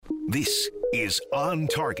This is On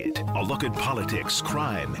Target, a look at politics,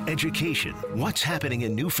 crime, education, what's happening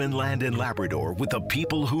in Newfoundland and Labrador with the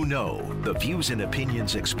people who know. The views and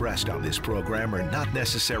opinions expressed on this program are not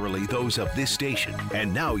necessarily those of this station.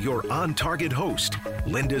 And now your On Target host,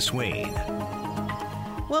 Linda Swain.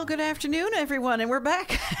 Well, good afternoon, everyone, and we're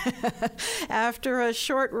back after a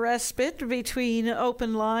short respite between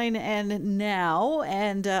Open Line and now,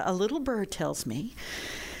 and a little bird tells me.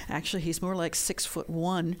 Actually, he's more like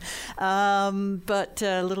 6'1", but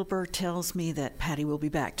little bird tells me that Patty will be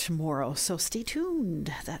back tomorrow. So stay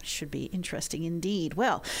tuned. That should be interesting indeed.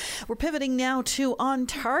 Well, we're pivoting now to On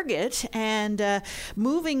Target and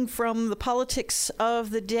moving from the politics of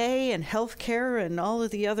the day and healthcare and all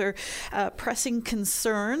of the other pressing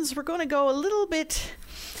concerns. We're going to go a little bit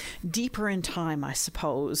deeper in time, I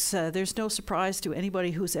suppose. There's no surprise to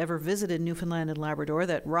anybody who's ever visited Newfoundland and Labrador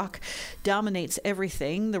that rock dominates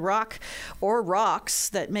everything. The rock or rocks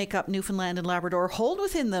that make up Newfoundland and Labrador hold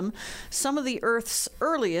within them some of the Earth's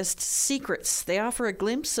earliest secrets. They offer a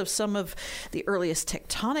glimpse of some of the earliest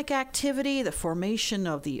tectonic activity, the formation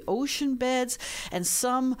of the ocean beds, and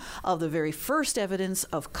some of the very first evidence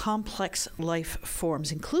of complex life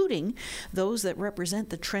forms, including those that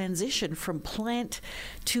represent the transition from plant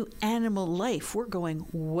to animal life. We're going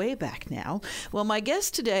way back now. Well, my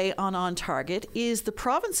guest today on Target is the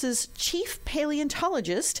province's chief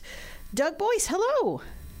paleontologist, Doug Boyce. Hello.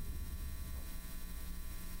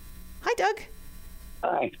 Hi, Doug.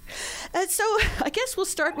 Hi. So I guess we'll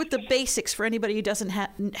start with the basics for anybody who doesn't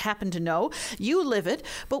happen to know. You live it,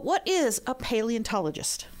 but what is a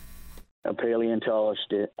paleontologist? A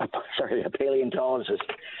paleontologist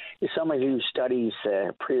is somebody who studies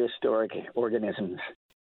prehistoric organisms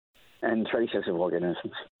and traces of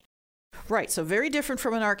organisms. Right, so very different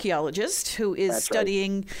from an archaeologist who is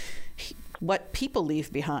studying what people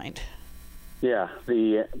leave behind. Yeah,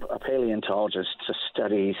 a paleontologist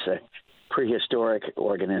studies prehistoric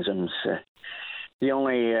organisms. The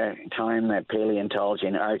only time that paleontology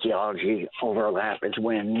and archaeology overlap is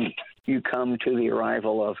when you come to the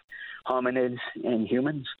arrival of hominids and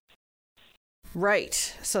humans. Right,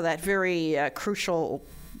 so that very crucial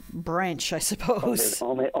branch, I suppose.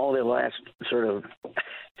 All the last sort of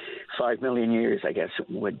 5 million years, I guess,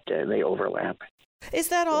 would they overlap. Is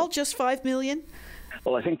that all, just 5 million?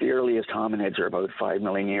 Well, I think the earliest hominids are about 5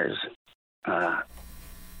 million years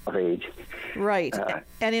of age. Right.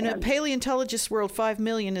 And in a paleontologist's world, 5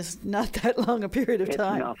 million is not that long a period of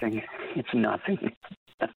time. It's nothing.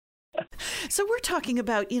 So we're talking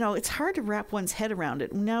about, it's hard to wrap one's head around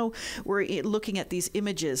it. Now we're looking at these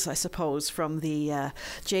images, I suppose, from the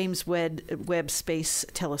James Webb Space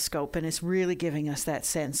Telescope, and it's really giving us that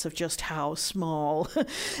sense of just how small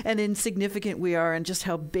and insignificant we are and just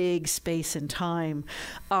how big space and time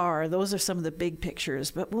are. Those are some of the big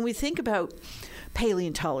pictures. But when we think about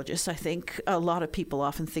paleontologists, I think a lot of people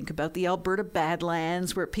often think about the Alberta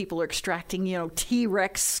Badlands, where people are extracting,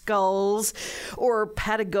 T-Rex skulls, or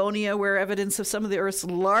Patagonia, where evidence of some of the Earth's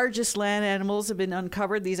largest land animals have been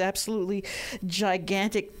uncovered, these absolutely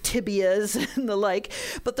gigantic tibias and the like.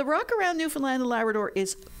 But the rock around Newfoundland and Labrador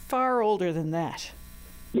is far older than that.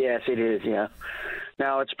 Yes, it is, yeah.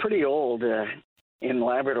 Now, it's pretty old. In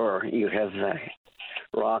Labrador, you have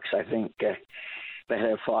rocks, I think, that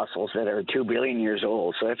have fossils that are 2 billion years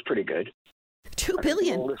old, so that's pretty good. 2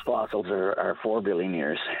 billion? The oldest fossils are 4 billion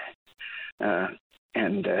years.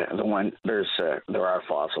 And there are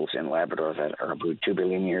fossils in Labrador that are about 2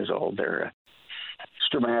 billion years old. They're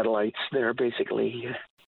stromatolites. They're basically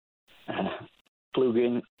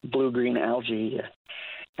blue-green algae,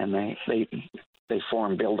 and they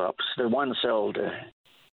form buildups. They're one-celled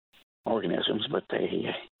organisms, but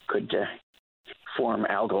they could form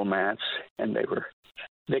algal mats, and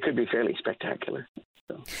they could be fairly spectacular.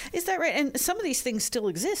 So. Is that right? And some of these things still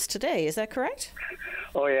exist today, is that correct?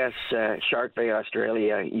 Oh, yes. Shark Bay,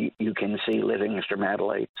 Australia, you can see living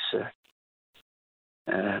stromatolites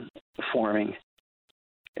forming.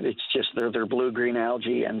 It's just they're blue-green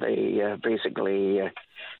algae, and they basically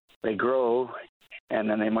they grow, and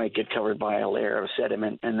then they might get covered by a layer of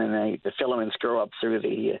sediment, and then the filaments grow up through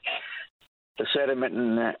the sediment,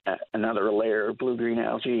 and another layer of blue-green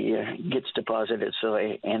algae gets deposited, so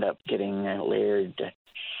they end up getting layered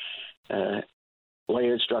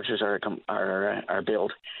structures are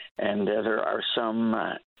built, and there are some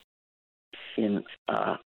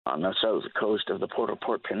on the south coast of the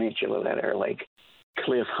Port-au-Port Peninsula that are like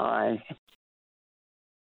cliff high.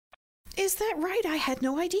 Is that right? I had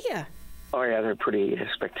no idea. Oh yeah, they're pretty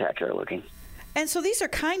spectacular looking. And so these are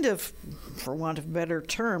kind of, for want of a better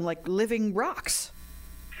term, like living rocks.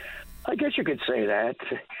 I guess you could say that.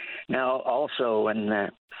 Now, also in the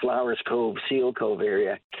Flowers Cove, Seal Cove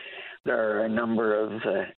area, there are a number of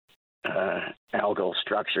algal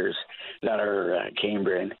structures that are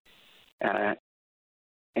Cambrian, and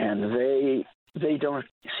they don't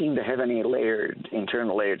seem to have any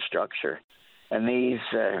internal layered structure. And these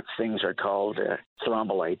things are called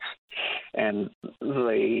thrombolites, and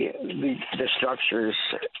the structures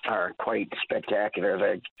are quite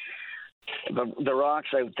spectacular. The rocks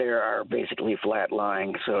out there are basically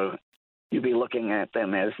flat-lying, so you'd be looking at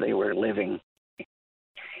them as they were living.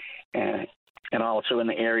 And also in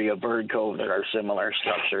the area of Bird Cove, there are similar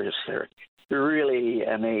structures. They're really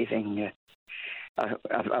amazing.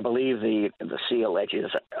 I believe the seal edges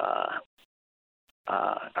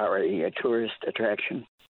are a tourist attraction.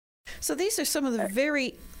 So these are some of the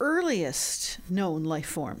very earliest known life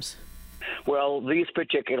forms. Well, these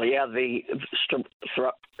particularly, the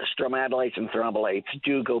stromatolites and thrombolites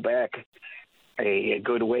do go back a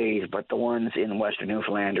good ways, but the ones in Western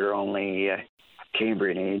Newfoundland are only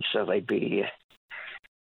Cambrian age, so they'd be,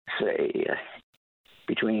 say,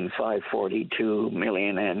 between 542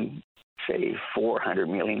 million and, say, 400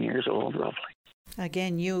 million years old, roughly.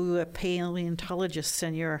 Again, you paleontologists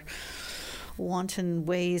and your wanton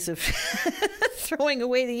ways of throwing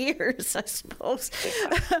away the years, I suppose.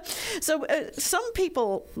 So some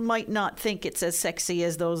people might not think it's as sexy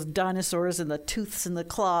as those dinosaurs and the tooths and the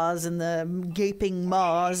claws and the gaping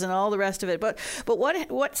maws and all the rest of it. But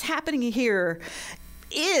what's happening here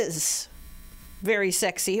is very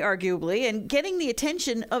sexy, arguably, and getting the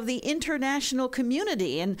attention of the international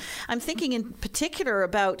community. And I'm thinking in particular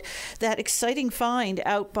about that exciting find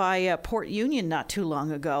out by Port Union not too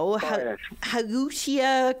long ago.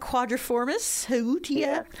 Hagoutia quadriformis? Hagoutia?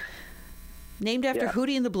 Yeah. Named after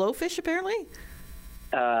Hootie and the Blowfish, apparently?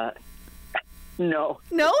 No.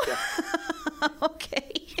 No?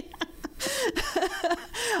 Okay.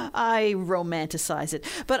 I romanticize it.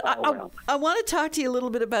 But I want to talk to you a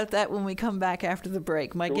little bit about that when we come back after the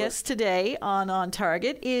break. My guest today on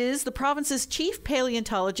Target is the province's chief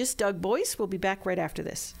paleontologist, Doug Boyce. We'll be back right after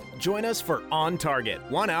this. Join us for On Target,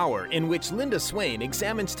 1 hour in which Linda Swain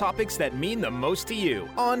examines topics that mean the most to you.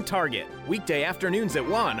 On Target, weekday afternoons at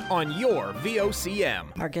 1 on your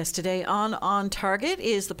VOCM. Our guest today on Target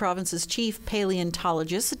is the province's chief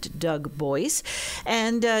paleontologist, Doug Boyce.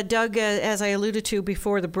 And Doug, as I alluded to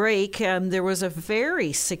before the break, there was a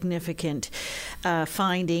very significant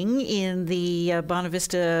finding in the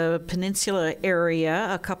Bonavista Peninsula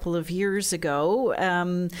area a couple of years ago.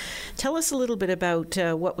 Tell us a little bit about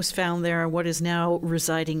what was found there and what is now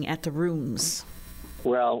residing at the rooms.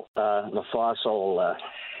 Well, the fossil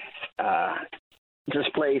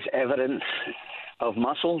displays evidence of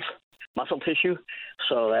muscle tissue,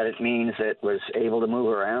 so that it means it was able to move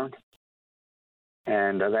around.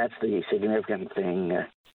 And that's the significant thing.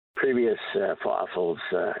 Previous fossils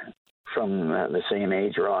from the same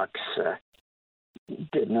age rocks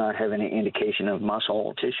did not have any indication of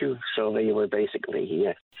muscle tissue, so they were basically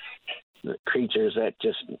the creatures that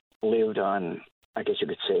just lived on, I guess you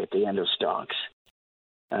could say, at the end of stalks,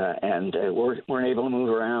 and weren't able to move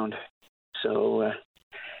around. So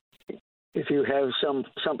if you have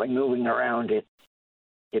something moving around, it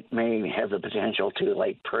may have the potential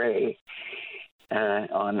to prey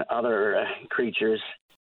on other creatures,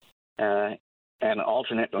 and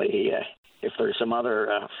alternately, if there's some other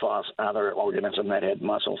organism that had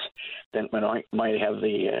muscles, then it might have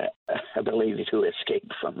the ability to escape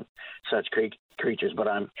from such creatures. But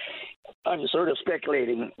I'm sort of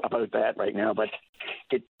speculating about that right now. But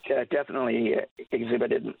it definitely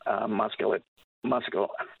exhibited muscles,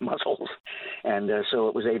 and so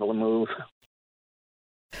it was able to move.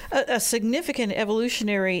 A significant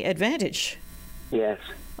evolutionary advantage. Yes.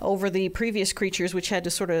 Over the previous creatures, which had to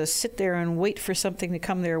sort of sit there and wait for something to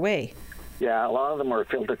come their way. Yeah, a lot of them were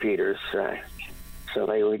filter feeders, so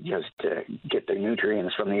they would just get their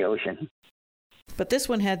nutrients from the ocean. But this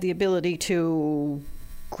one had the ability to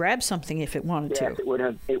grab something if it wanted to. Yes,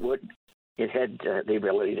 it had the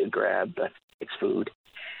ability to grab its food.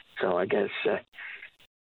 So I guess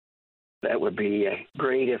that would be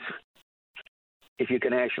great if you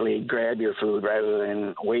can actually grab your food rather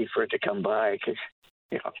than wait for it to come by, because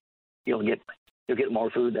you'll get more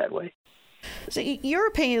food that way. So you're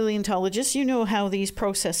a paleontologist. You know how these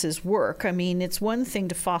processes work. I mean, it's one thing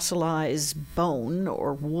to fossilize bone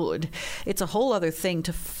or wood. It's a whole other thing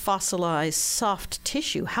to fossilize soft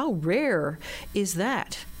tissue. How rare is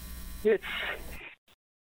that? It's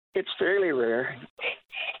fairly rare.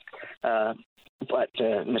 But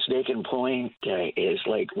Mistaken Point is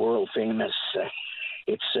world famous.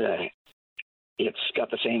 It's got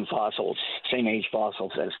the same age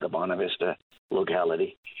fossils as the Bonavista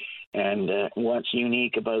locality, And what's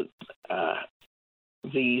unique about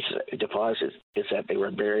these deposits is that they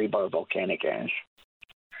were buried by volcanic ash.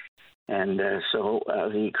 And so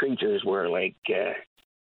the creatures were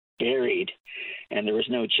buried, and there was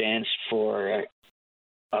no chance for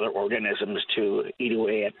other organisms to eat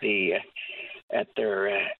away at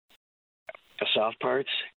their soft parts,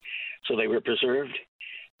 so they were preserved.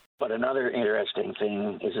 But another interesting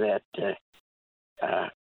thing is that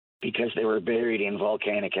because they were buried in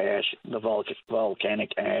volcanic ash, the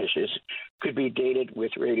volcanic ashes could be dated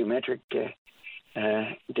with radiometric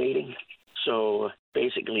dating. So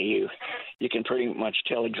basically, you can pretty much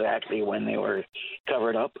tell exactly when they were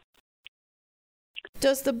covered up.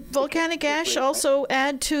 Does the volcanic ash also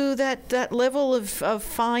add to that level of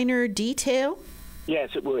finer detail? Yes,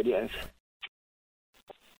 it would, yes.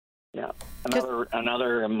 Yeah.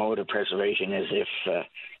 Another mode of preservation is if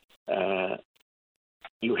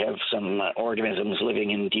you have some organisms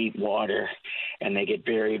living in deep water and they get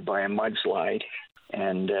buried by a mudslide,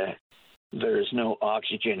 and there's no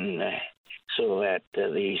oxygen so that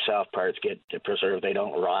the soft parts get preserved, they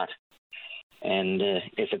don't rot. And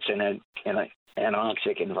if it's in an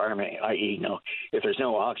anoxic environment, i.e., if there's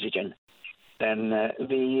no oxygen, then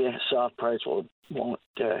the soft parts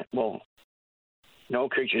no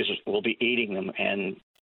creatures will be eating them, and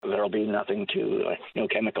there'll be nothing to, no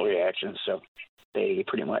chemical reactions, so they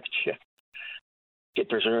pretty much get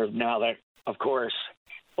preserved. Now that, of course,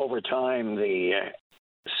 over time, the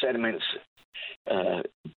sediments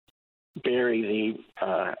bury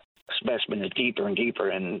the specimen deeper and deeper,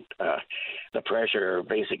 and the pressure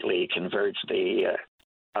basically converts the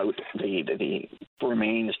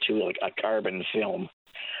remains to a carbon film.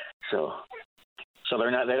 So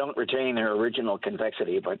they don't retain their original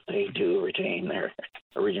convexity, but they do retain their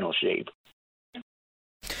original shape.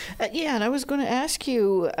 And I was going to ask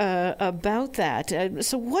you about that.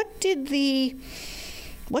 So what did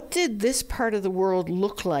this part of the world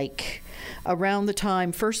look like around the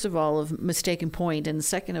time, first of all, of Mistaken Point, and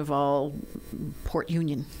second of all, Port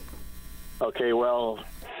Union? Okay, well,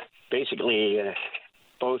 basically,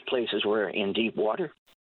 both places were in deep water.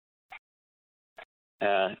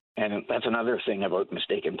 And that's another thing about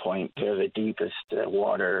Mistaken Point. They're the deepest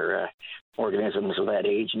water organisms of that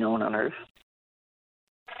age known on Earth.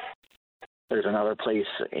 There's another place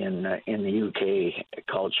in the UK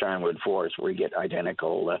called Charnwood Forest where you get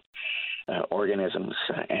identical organisms,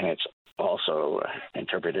 and it's also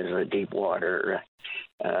interpreted as a deep water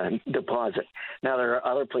deposit. Now, there are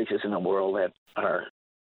other places in the world that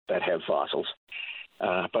have fossils,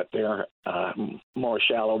 but they're more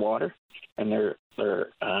shallow water, and they're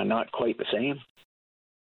not quite the same.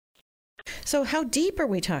 So how deep are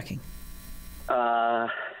we talking?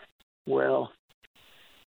 Well,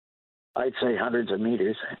 I'd say hundreds of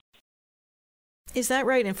meters. Is that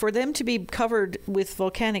right? And for them to be covered with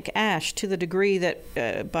volcanic ash to the degree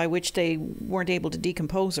that by which they weren't able to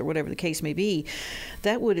decompose, or whatever the case may be,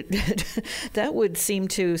 that would seem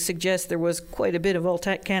to suggest there was quite a bit of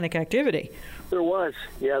volcanic activity. There was.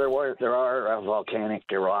 Yeah, there was. There are volcanic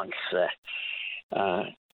rocks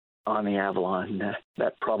on the Avalon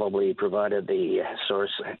that probably provided the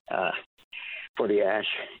source for the ash.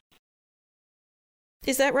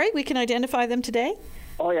 Is that right? We can identify them today?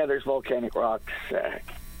 Oh, yeah, there's volcanic rocks.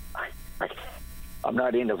 I'm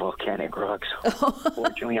not into volcanic rocks.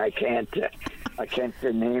 Fortunately, I can't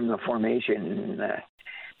name the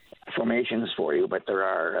formations for you, but there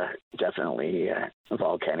are definitely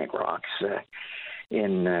volcanic rocks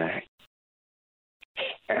in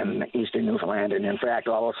eastern Newfoundland, and in fact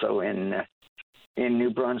also in New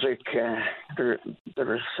Brunswick.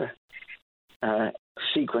 There's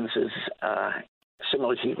sequences.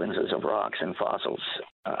 Similar sequences of rocks and fossils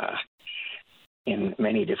in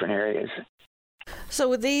many different areas. So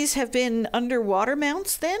would these have been underwater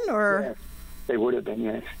mounts then, or? Yes, they would have been,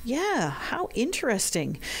 yes. Yeah, how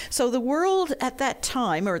interesting. So the world at that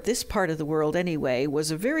time, or this part of the world anyway,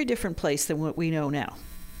 was a very different place than what we know now.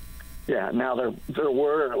 Yeah, now there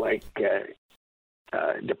were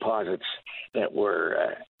deposits that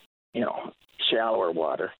were, shallower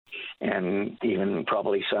water, and even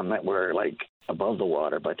probably some that were above the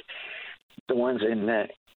water, but the ones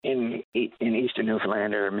in eastern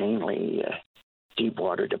Newfoundland are mainly deep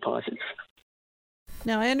water deposits.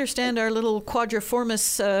 Now, I understand our little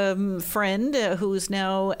quadriformis friend who's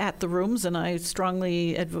now at the rooms, and I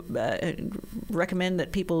strongly recommend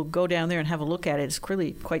that people go down there and have a look at it. It's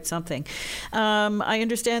really quite something. I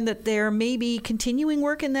understand that there may be continuing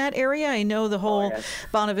work in that area. I know the whole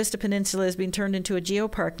Bonavista Peninsula has been turned into a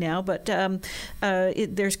geopark now, but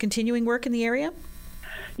there's continuing work in the area?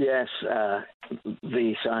 Yes.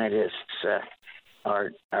 The scientists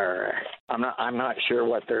are I'm not sure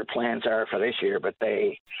what their plans are for this year, but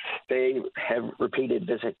they have repeated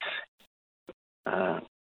visits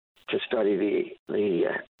to study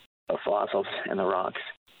the fossils and the rocks,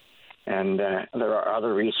 and there are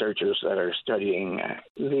other researchers that are studying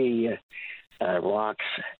the rocks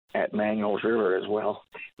at Manuels River as well,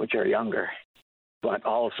 which are younger, but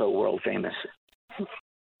also world famous.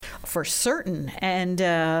 For certain. And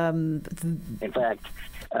in fact,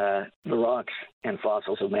 the rocks and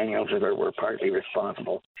fossils of Manuels River were partly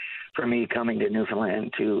responsible for me coming to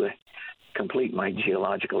Newfoundland to complete my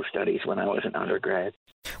geological studies when I was an undergrad.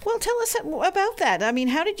 Well, tell us about that. I mean,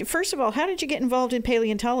 first of all, how did you get involved in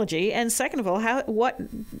paleontology? And second of all, what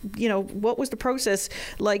was the process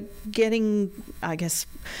like getting, I guess,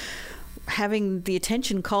 having the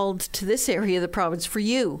attention called to this area of the province for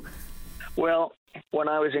you? Well, when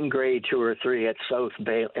I was in grade 2 or 3 at South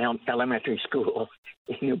Bay Elementary School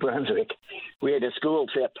in New Brunswick, we had a school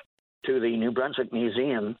trip to the New Brunswick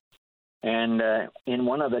Museum, and in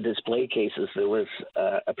one of the display cases there was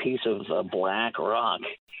a piece of black rock,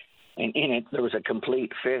 and in it there was a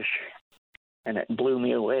complete fish, and it blew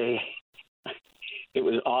me away. It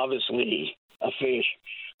was obviously a fish,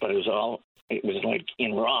 but it was like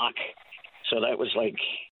in rock, so that was like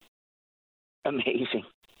amazing.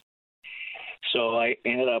 So I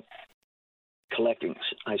ended up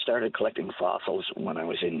I started collecting fossils when I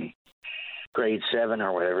was in grade 7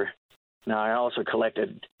 or whatever. Now, I also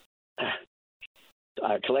collected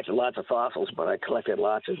lots of fossils, but I collected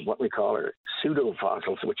lots of what we call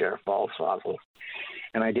pseudo-fossils, which are false fossils.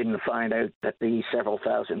 And I didn't find out that the several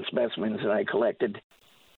thousand specimens that I collected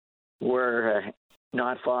were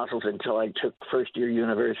not fossils until I took first-year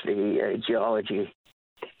university geology.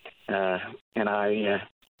 And I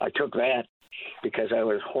took that because I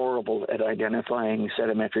was horrible at identifying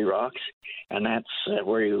sedimentary rocks, and that's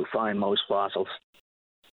where you find most fossils.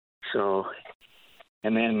 So,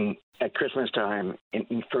 and then at Christmas time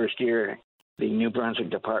in first year, the New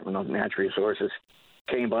Brunswick Department of Natural Resources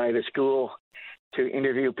came by the school to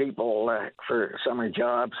interview people for summer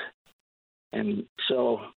jobs, and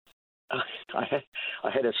so I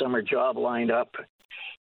had a summer job lined up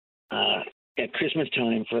at Christmas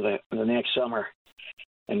time for the next summer.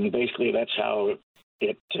 And basically, that's how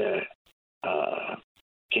it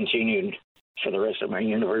continued for the rest of my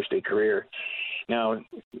university career. Now,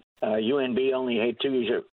 UNB only had 2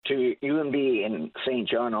 years. UNB in St.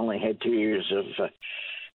 John only had 2 years of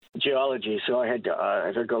geology, so I had to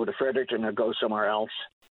either go to Fredericton or go somewhere else.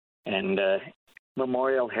 And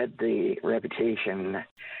Memorial had the reputation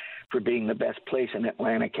for being the best place in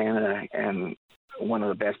Atlantic Canada and one of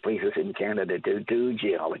the best places in Canada to do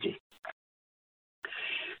geology.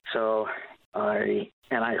 So I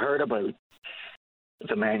heard about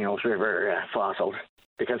the Manuels River fossils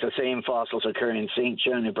because the same fossils occur in St.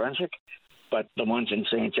 John, New Brunswick, but the ones in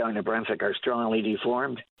St. John, New Brunswick are strongly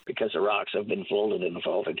deformed because the rocks have been folded and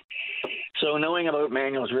faulted. So knowing about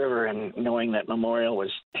Manuels River and knowing that Memorial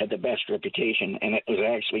had the best reputation and it was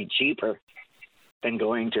actually cheaper than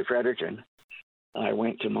going to Fredericton, I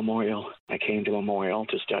went to Memorial. I came to Memorial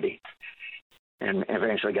to study and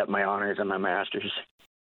eventually got my honors and my master's.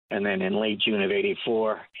 And then in late June of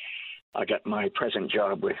 '84, I got my present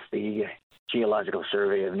job with the Geological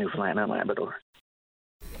Survey of Newfoundland and Labrador.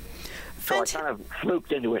 So I kind of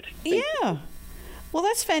fluked into it. Yeah. Well,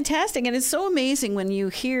 that's fantastic. And it's so amazing when you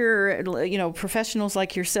hear, professionals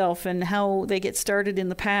like yourself and how they get started in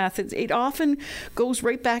the path. It often goes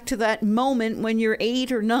right back to that moment when you're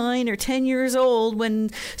 8 or 9 or 10 years old when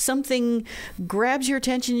something grabs your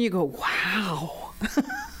attention and you go, wow.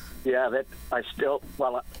 Yeah, I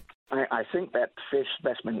think that fish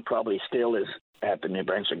specimen probably still is at the New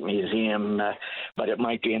Brunswick Museum, but it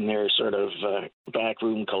might be in their sort of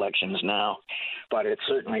backroom collections now. But it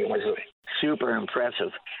certainly was super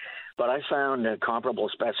impressive. But I found comparable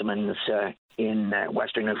specimens in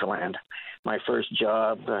Western Newfoundland. My first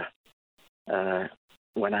job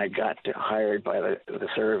when I got hired by the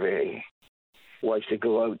survey was to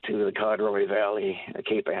go out to the Codroy Valley, the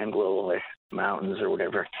Cape Anglo Mountains or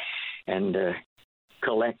whatever, and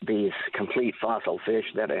collect these complete fossil fish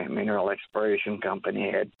that a mineral exploration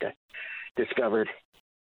company had discovered.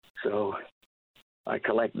 So I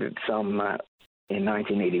collected some in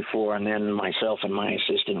 1984, and then myself and my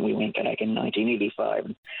assistant, we went back in 1985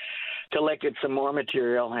 and collected some more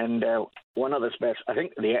material. And one of the I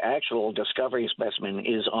think the actual discovery specimen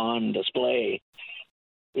is on display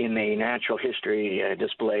in the natural history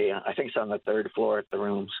display. I think it's on the 3rd floor at the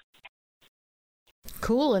rooms.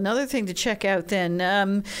 Cool. Another thing to check out then.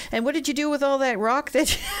 And what did you do with all that rock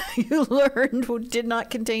that you learned did not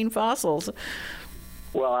contain fossils?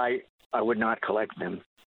 Well, I I would not collect them.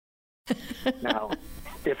 Now,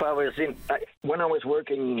 if I was when I was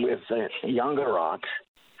working with younger rocks,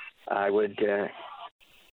 I would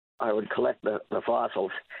collect the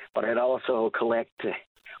fossils, but I'd also collect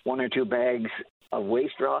 1 or 2 bags of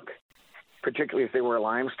waste rock, particularly if they were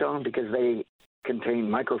limestone, because they contain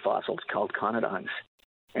microfossils called conodons,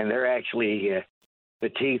 and they're actually the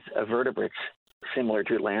teeth of vertebrates similar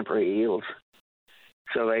to lamprey eels.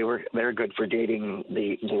 So they're good for dating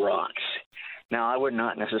the rocks. Now, I would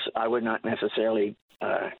not necessarily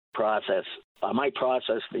process. I might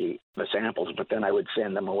process the samples, but then I would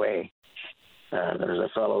send them away. There's a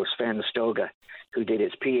fellow, Sven Stoga, who did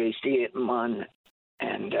his PhD at MUN,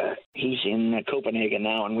 and he's in Copenhagen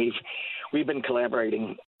now, and we've been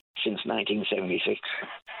collaborating since 1976.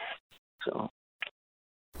 So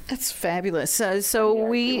that's fabulous.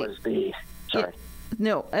 Sorry.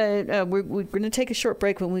 No, we're going to take a short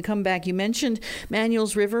break. When we come back, you mentioned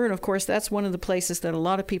Manuel's River, and of course that's one of the places that a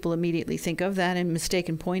lot of people immediately think of, that and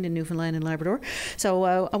Mistaken Point in Newfoundland and Labrador. So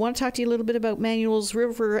I want to talk to you a little bit about Manuel's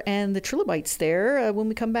River and the trilobites there when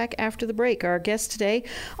we come back after the break. Our guest today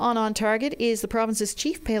on Target is the province's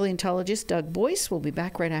chief paleontologist, Doug Boyce. We'll be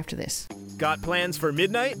back right after this. Got plans for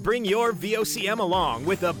midnight? Bring your VOCM along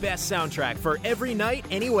with the best soundtrack for every night,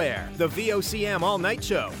 anywhere. The VOCM All Night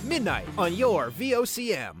Show, midnight on your VOCM.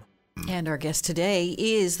 And our guest today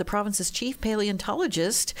is the province's chief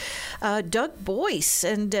paleontologist, Doug Boyce.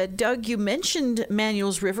 And Doug, you mentioned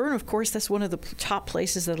Manuel's River, and of course that's one of the top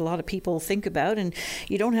places that a lot of people think about, and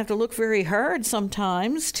you don't have to look very hard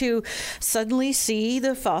sometimes to suddenly see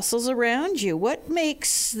the fossils around you. What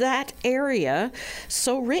makes that area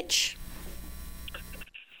so rich?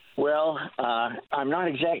 Well, I'm not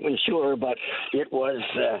exactly sure, but it was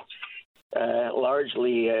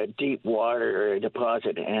largely a deep water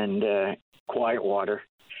deposit and quiet water,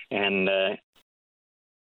 and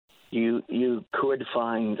you could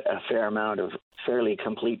find a fair amount of fairly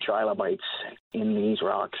complete trilobites in these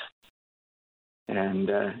rocks. And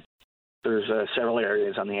there's several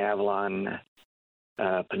areas on the Avalon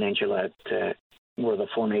Peninsula where the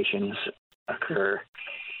formations occur.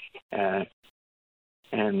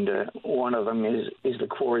 And one of them is the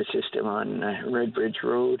quarry system on Red Bridge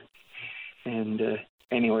Road. And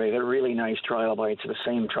anyway, they're really nice trilobites. The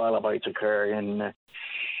same trilobites occur in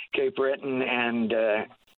Cape Breton and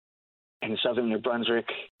in southern New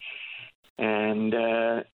Brunswick, and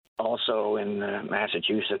also in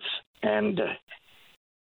Massachusetts. And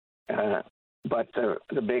but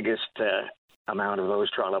the biggest amount of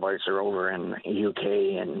those trilobites are over in the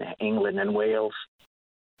UK and England and Wales.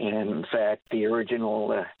 And in fact, the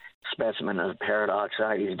original specimen of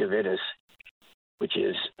Paradoxides dividus, which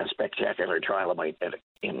is a spectacular trilobite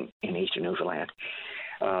in eastern Newfoundland,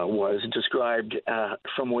 was described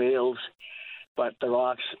from Wales, but the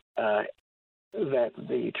rocks that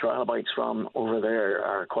the trilobites from over there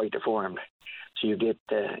are quite deformed. So you get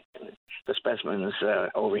the specimens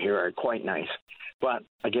over here are quite nice. But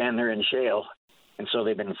again, they're in shale, and so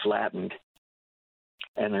they've been flattened,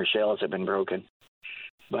 and their shells have been broken.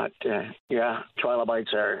 But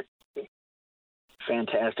trilobites are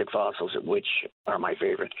fantastic fossils, which are my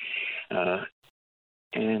favorite.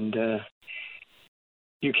 And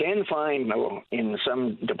you can find in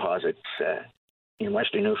some deposits in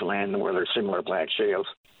western Newfoundland where there's similar black shales,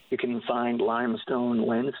 you can find limestone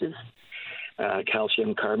lenses,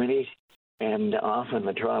 calcium carbonate, and often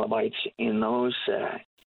the trilobites in those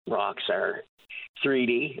rocks are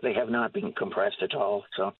 3D. They have not been compressed at all.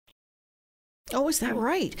 So. Oh, is that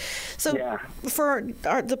right? So for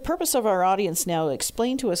the purpose of our audience now,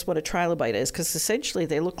 explain to us what a trilobite is, because essentially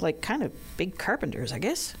they look like kind of big carpenters, I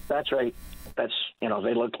guess. That's right.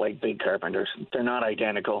 They look like big carpenters. They're not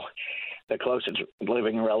identical. The closest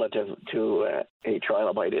living relative to a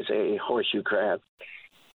trilobite is a horseshoe crab.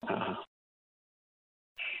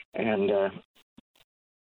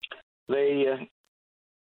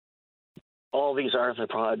 All these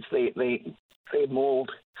arthropods, they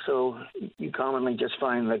mold, so you commonly just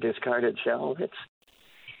find the discarded shell.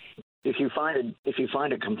 If you find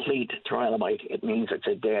a complete trilobite, it means it's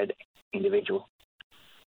a dead individual.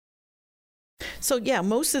 So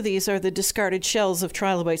most of these are the discarded shells of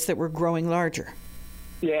trilobites that were growing larger.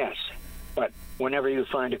 Yes, but whenever you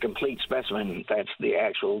find a complete specimen, that's the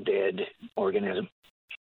actual dead organism.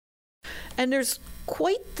 And there's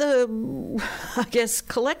quite the,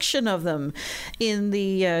 collection of them in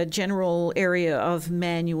the general area of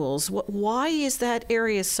Manuel's. Why is that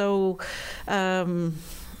area so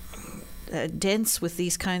dense with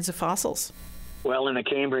these kinds of fossils? Well, in the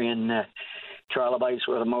Cambrian, trilobites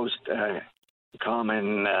were the most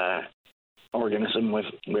common organism with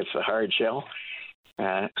a hard shell.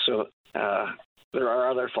 So there are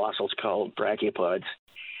other fossils called brachiopods,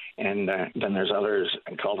 and then there's others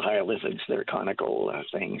called hyolithids. They're conical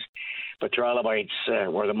things. But trilobites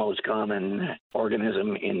were the most common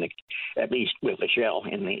organism at least with the shell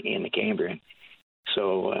in the Cambrian.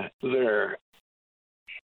 So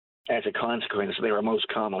as a consequence, they were most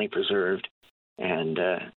commonly preserved, and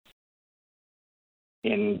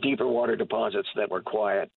in deeper water deposits that were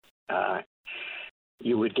quiet,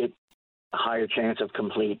 you would get a higher chance of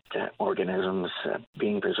complete organisms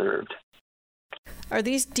being preserved. Are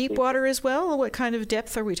these deep water as well? What kind of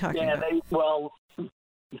depth are we talking about?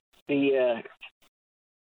 The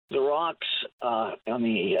rocks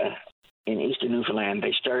in eastern Newfoundland,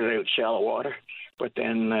 they started out shallow water, but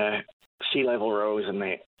then sea level rose and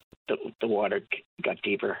the water got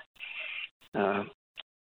deeper. And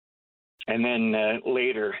then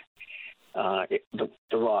later, the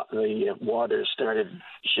water started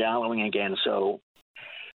shallowing again. So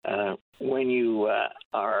when you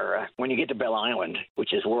get to Bell Island,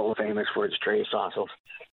 which is world famous for its trace fossils,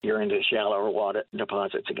 you're into shallower water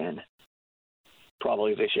deposits again.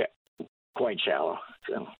 Probably quite shallow.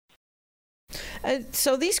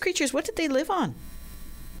 So these creatures, what did they live on?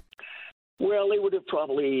 Well, they would have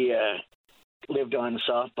probably lived on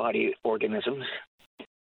soft body organisms.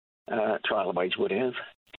 Trilobites would have.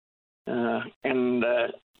 And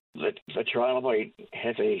the trilobite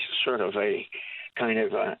has a sort of a kind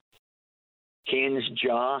of a hinged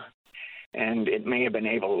jaw, and it may have been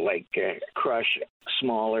able to crush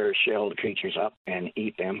smaller shelled creatures up and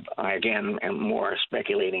eat them. I again am more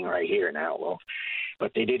speculating right here now,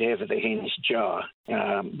 but they did have the hinged jaw.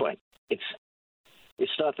 But it's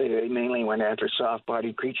thought that they mainly went after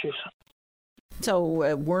soft-bodied creatures.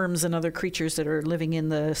 So worms and other creatures that are living in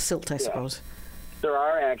the silt, I suppose. There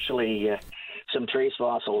are actually some trace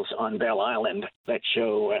fossils on Bell Island that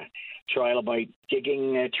show trilobite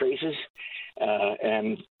digging traces,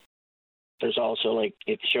 and there's also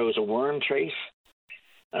it shows a worm trace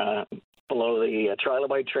below the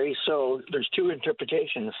trilobite trace. So there's two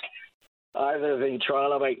interpretations. Either the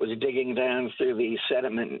trilobite was digging down through the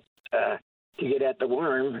sediment to get at the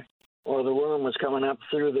worm, or the worm was coming up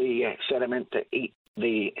through the sediment to eat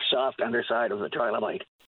the soft underside of the trilobite.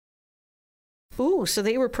 Ooh, so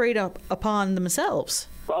they were preyed upon themselves.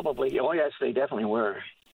 Probably. Oh, yes, they definitely were.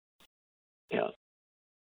 Yeah.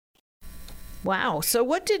 Wow. So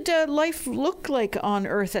what did life look like on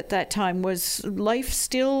Earth at that time? Was life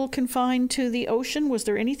still confined to the ocean? Was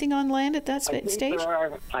there anything on land at that stage?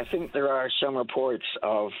 I think there are some reports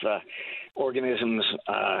of organisms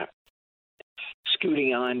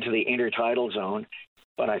scooting on to the intertidal zone,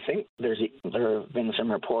 but I think there have been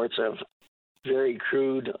some reports of very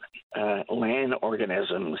crude land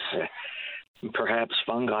organisms, perhaps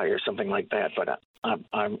fungi or something like that. But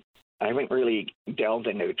I haven't really delved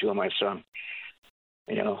into it too much, so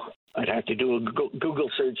I'd have to do a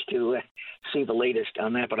Google search to see the latest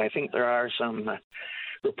on that. But I think there are some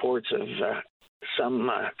reports of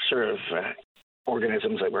some sort of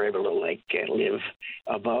organisms that were able to live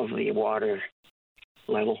above the water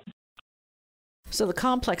level. So the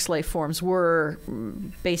complex life forms were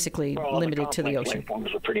basically limited to the ocean. Life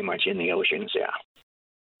forms were pretty much in the oceans, yeah.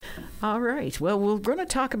 All right. Well, we're going to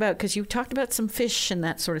talk about, because you talked about some fish and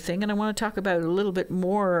that sort of thing, and I want to talk about a little bit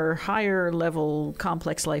more higher level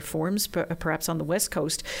complex life forms, perhaps on the West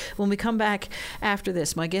Coast, when we come back after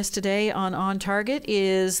this. My guest today on Target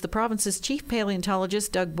is the province's chief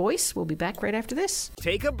paleontologist, Doug Boyce. We'll be back right after this.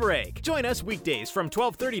 Take a break. Join us weekdays from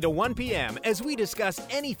 12:30 to 1 p.m. as we discuss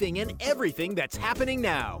anything and everything that's happening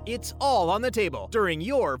now. It's all on the table during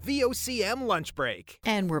your VOCM lunch break.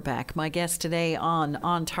 And we're back. My guest today on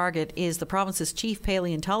Target is the province's chief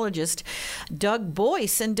paleontologist, Doug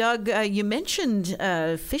Boyce. And Doug, you mentioned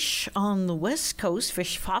fish on the West Coast,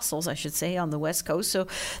 fish fossils, I should say, on the West Coast. So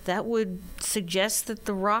that would suggest that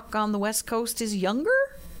the rock on the West Coast is younger?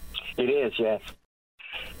 It is, yes.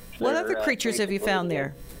 What other creatures have you found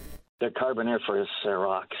there? They're Carboniferous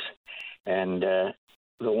rocks. And the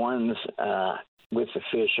ones with the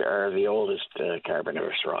fish are the oldest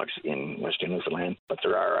Carboniferous rocks in Western Newfoundland. But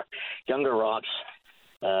there are younger rocks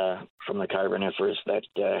from the Carboniferous that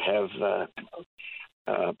have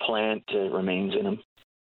plant remains in them,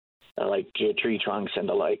 like tree trunks and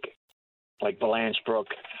the like. Like Balanche Brook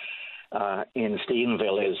in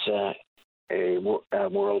Stephenville is a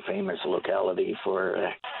world-famous locality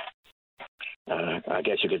for, I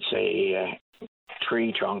guess you could say,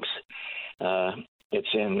 tree trunks.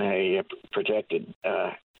 It's in a protected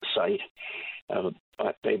site,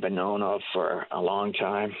 but they've been known of for a long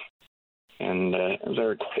time. And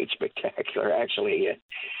they're quite spectacular. Actually,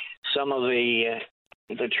 some of the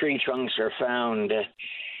tree trunks are found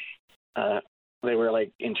they were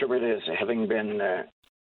like interpreted as having been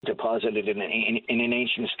deposited in an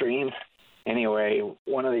ancient stream. Anyway,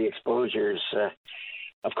 one of the exposures,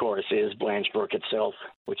 of course, is Blanche Brook itself,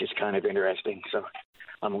 which is kind of interesting. So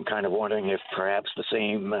I'm kind of wondering if perhaps the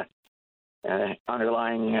same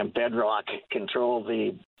underlying bedrock control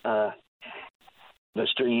the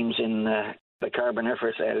streams in the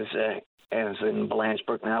Carboniferous as in Blanche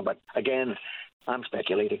Brook now. But again, I'm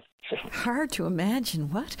speculating. Hard to imagine.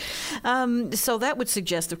 What? So that would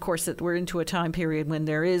suggest, of course, that we're into a time period when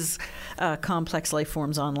there is complex life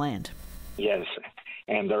forms on land. Yes,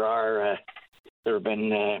 and there have been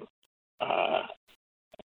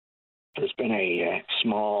there's been a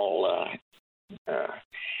small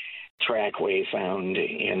trackway found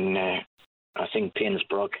in I think Pinns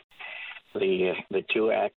Brook, the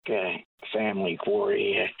Tuac family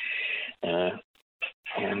quarry,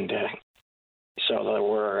 and so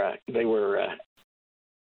they were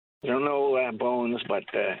there are no bones, but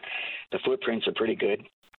the footprints are pretty good.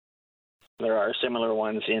 There are similar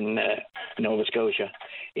ones in Nova Scotia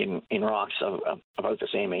in rocks of about the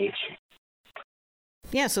same age.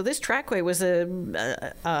 Yeah, so this trackway was a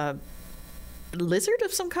lizard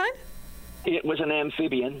of some kind? It was an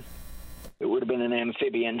amphibian. It would have been an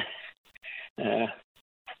amphibian.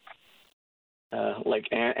 Like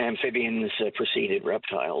amphibians preceded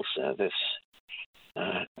reptiles.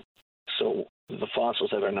 So the fossils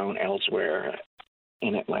that are known elsewhere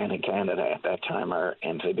in Atlantic Canada at that time are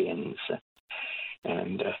amphibians.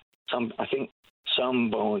 And I think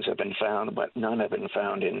some bones have been found, but none have been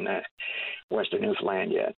found in Western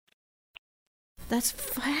Newfoundland yet. That's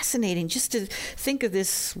fascinating, just to think of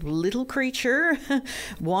this little creature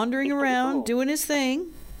wandering around, doing his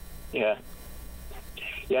thing. Yeah.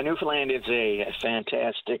 Yeah, Newfoundland is a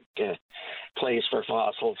fantastic place for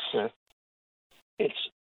fossils.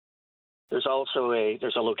 There's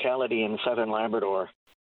a locality in southern Labrador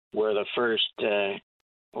where the first they're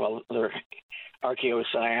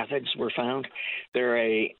archaeocyathids were found. They're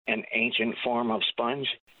an ancient form of sponge,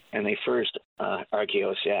 and the first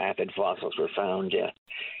archaeocyatid fossils were found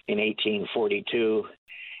in 1842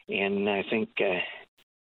 in, I think,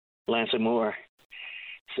 Lansamoor.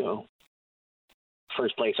 So,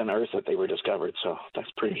 first place on Earth that they were discovered. So that's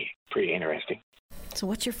pretty interesting. So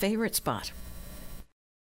what's your favorite spot?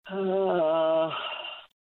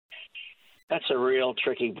 That's a real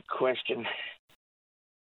tricky question.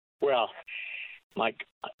 Well, I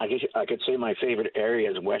guess I could say my favorite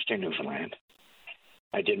area is Western Newfoundland.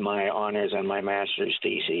 I did my honors and my master's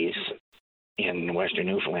theses in Western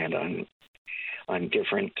Newfoundland on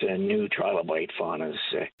different new trilobite faunas,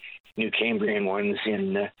 new Cambrian ones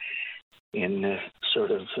in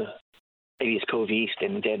sort of Ladies Cove East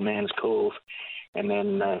and Dead Man's Cove, and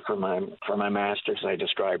then for my master's I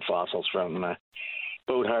described fossils from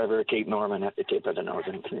Boat Harbor, Cape Norman at the tip of the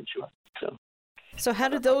Northern Peninsula. So how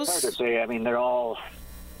did those? Hard to say. I mean, they're all.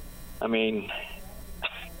 I mean,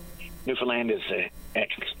 Newfoundland is an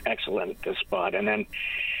excellent spot, and then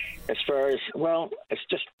as far as it's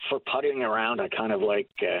just for putting around. I kind of like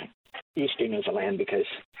Eastern Newfoundland because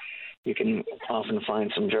you can often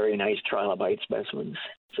find some very nice trilobite specimens.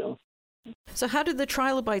 So how did the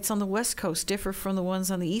trilobites on the West Coast differ from the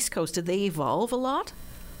ones on the East Coast? Did they evolve a lot?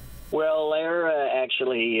 Well, they're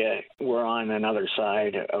actually were on another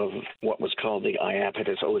side of what was called the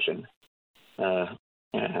Iapetus Ocean.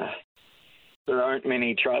 There aren't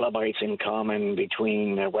many trilobites in common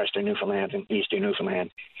between Western Newfoundland and Eastern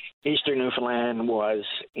Newfoundland. Eastern Newfoundland was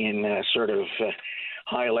in sort of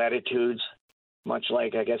high latitudes, much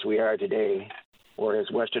like I guess we are today, whereas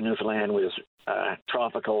Western Newfoundland was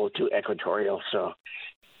tropical to equatorial. So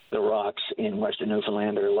the rocks in Western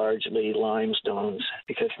Newfoundland are largely limestones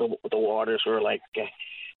because the waters were like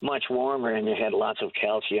much warmer, and you had lots of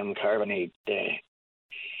calcium carbonate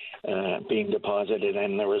being deposited,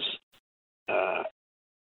 and there was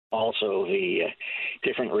also the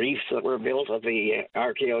different reefs that were built of the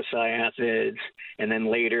archaeocyathids, and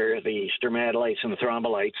then later the stromatolites and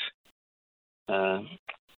thrombolites.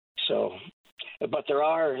 But there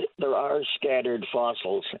are scattered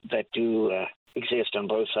fossils that do exist on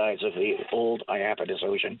both sides of the old Iapetus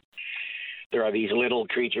Ocean. There are these little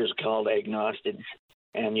creatures called agnostids,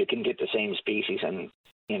 and you can get the same species on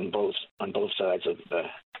both sides of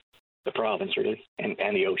the province, really,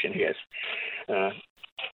 and the ocean, I guess.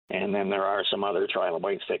 And then there are some other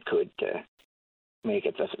trilobites that could make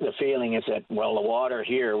it. The feeling is that, the water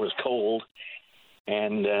here was cold,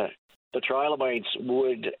 and the trilobites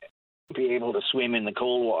would be able to swim in the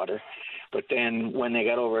cold water, but then when they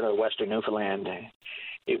got over to Western Newfoundland,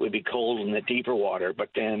 it would be cold in the deeper water. But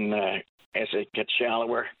then as it gets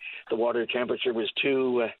shallower, the water temperature was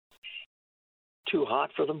too too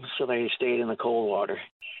hot for them, so they stayed in the cold water.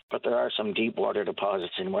 But there are some deep water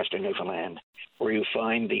deposits in western Newfoundland where you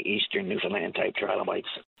find the eastern Newfoundland type trilobites.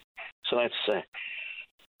 So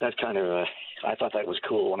that's kind of I thought that was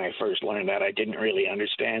cool when I first learned that. I didn't really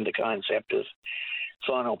understand the concept of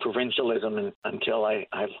faunal provincialism until I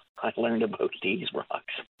learned about these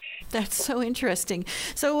rocks. That's so interesting.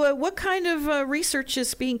 So what kind of research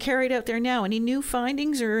is being carried out there now? Any new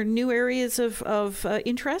findings or new areas of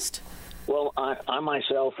interest? Well, I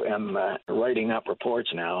myself am writing up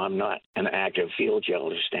reports now. I'm not an active field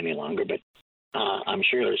geologist any longer, but I'm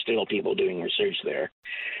sure there's still people doing research there.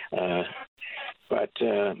 But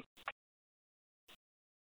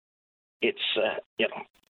it's,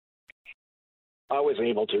 I was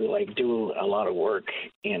able to do a lot of work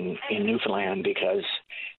in Newfoundland because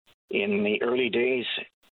in the early days,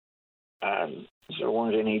 there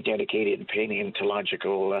weren't any dedicated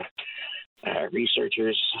paleontological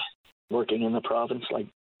researchers working in the province, like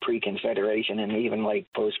pre-Confederation and even like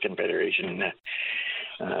post-Confederation.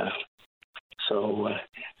 So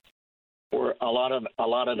a lot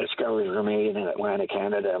of discoveries were made in Atlantic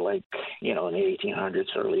Canada, in the 1800s,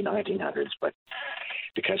 early 1900s, but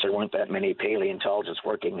because there weren't that many paleontologists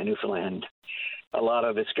working in Newfoundland, a lot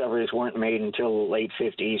of discoveries weren't made until late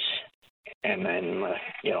 50s, and then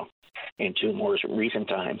into more recent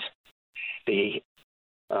times, the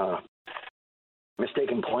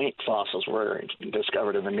Mistaken Point fossils were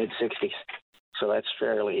discovered in the mid-60s, so that's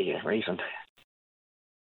fairly recent.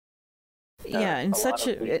 Yeah, and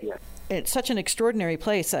it's such an extraordinary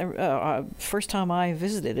place. First time I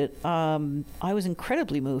visited it, I was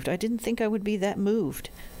incredibly moved. I didn't think I would be that moved.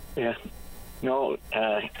 Yeah, no,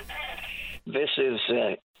 this is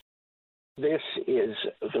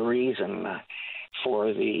the reason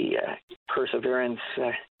for the Perseverance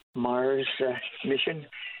Mars mission.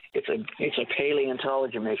 It's a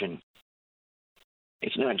paleontology mission.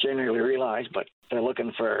 It's not generally realized, but they're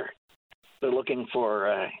looking for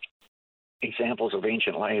examples of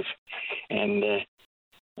ancient life, and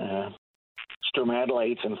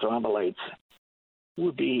stromatolites and thrombolites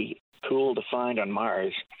would be cool to find on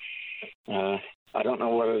Mars. I don't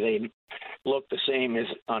know whether they look the same as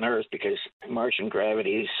on Earth because Martian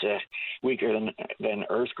gravity is weaker than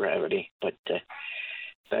Earth gravity, but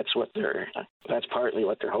that's partly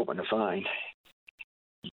what they're hoping to find.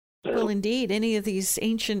 Well, indeed, any of these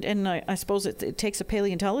ancient, and I suppose it takes a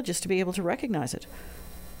paleontologist to be able to recognize it.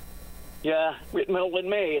 Yeah, well, it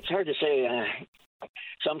may. It's hard to say.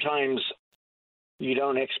 Sometimes you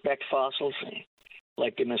don't expect fossils,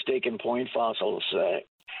 like the Mistaken Point fossils.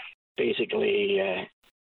 Basically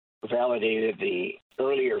validated the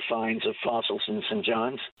earlier finds of fossils in St.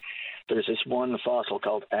 John's. There's this one fossil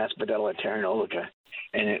called Aspidella terranovica,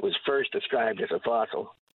 and it was first described as a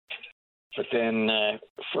fossil. But then and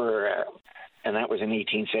that was in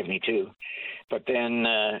 1872. But then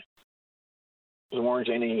there weren't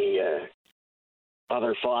any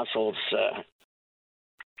other fossils.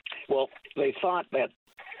 Well, they thought that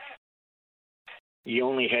you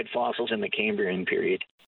only had fossils in the Cambrian period,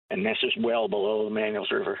 and this is well below the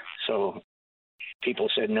Mangles River. So people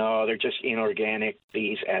said, no, they're just inorganic.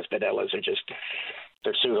 These Aspidellas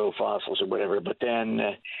they're pseudo-fossils or whatever. But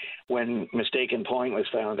then when Mistaken Point was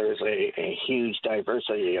found, there was a huge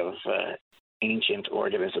diversity of ancient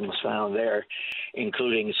organisms found there,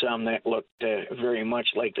 including some that looked very much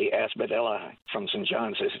like the Aspidella from St.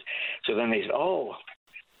 John's. So then they said, oh,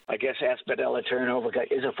 I guess Aspidella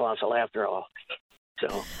terranovica is a fossil after all.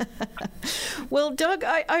 So. Well, Doug,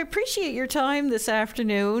 I appreciate your time this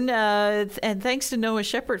afternoon, and thanks to Noah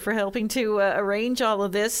Shepherd for helping to arrange all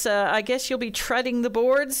of this. I guess you'll be treading the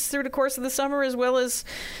boards through the course of the summer as well as...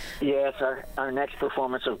 Yes, our next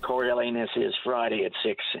performance of Coriolanus is Friday at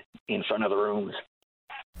 6 in front of the rooms.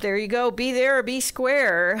 There you go. Be there or be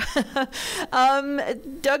square.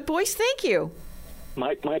 Doug Boyce, thank you.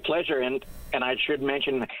 My pleasure, and I should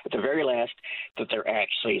mention at the very last that there are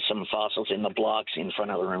actually some fossils in the blocks in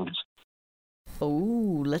front of the rooms.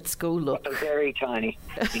 Oh, let's go look. But they're very tiny.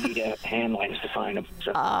 You need a hand lens to find them.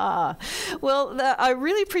 So. Well, I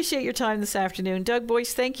really appreciate your time this afternoon. Doug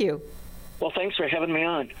Boyce, thank you. Well, thanks for having me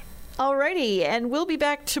on. Alrighty, and we'll be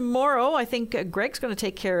back tomorrow. I think Greg's going to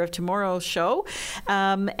take care of tomorrow's show.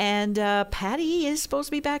 And Patty is supposed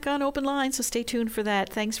to be back on Open Line, so stay tuned for that.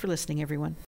 Thanks for listening, everyone.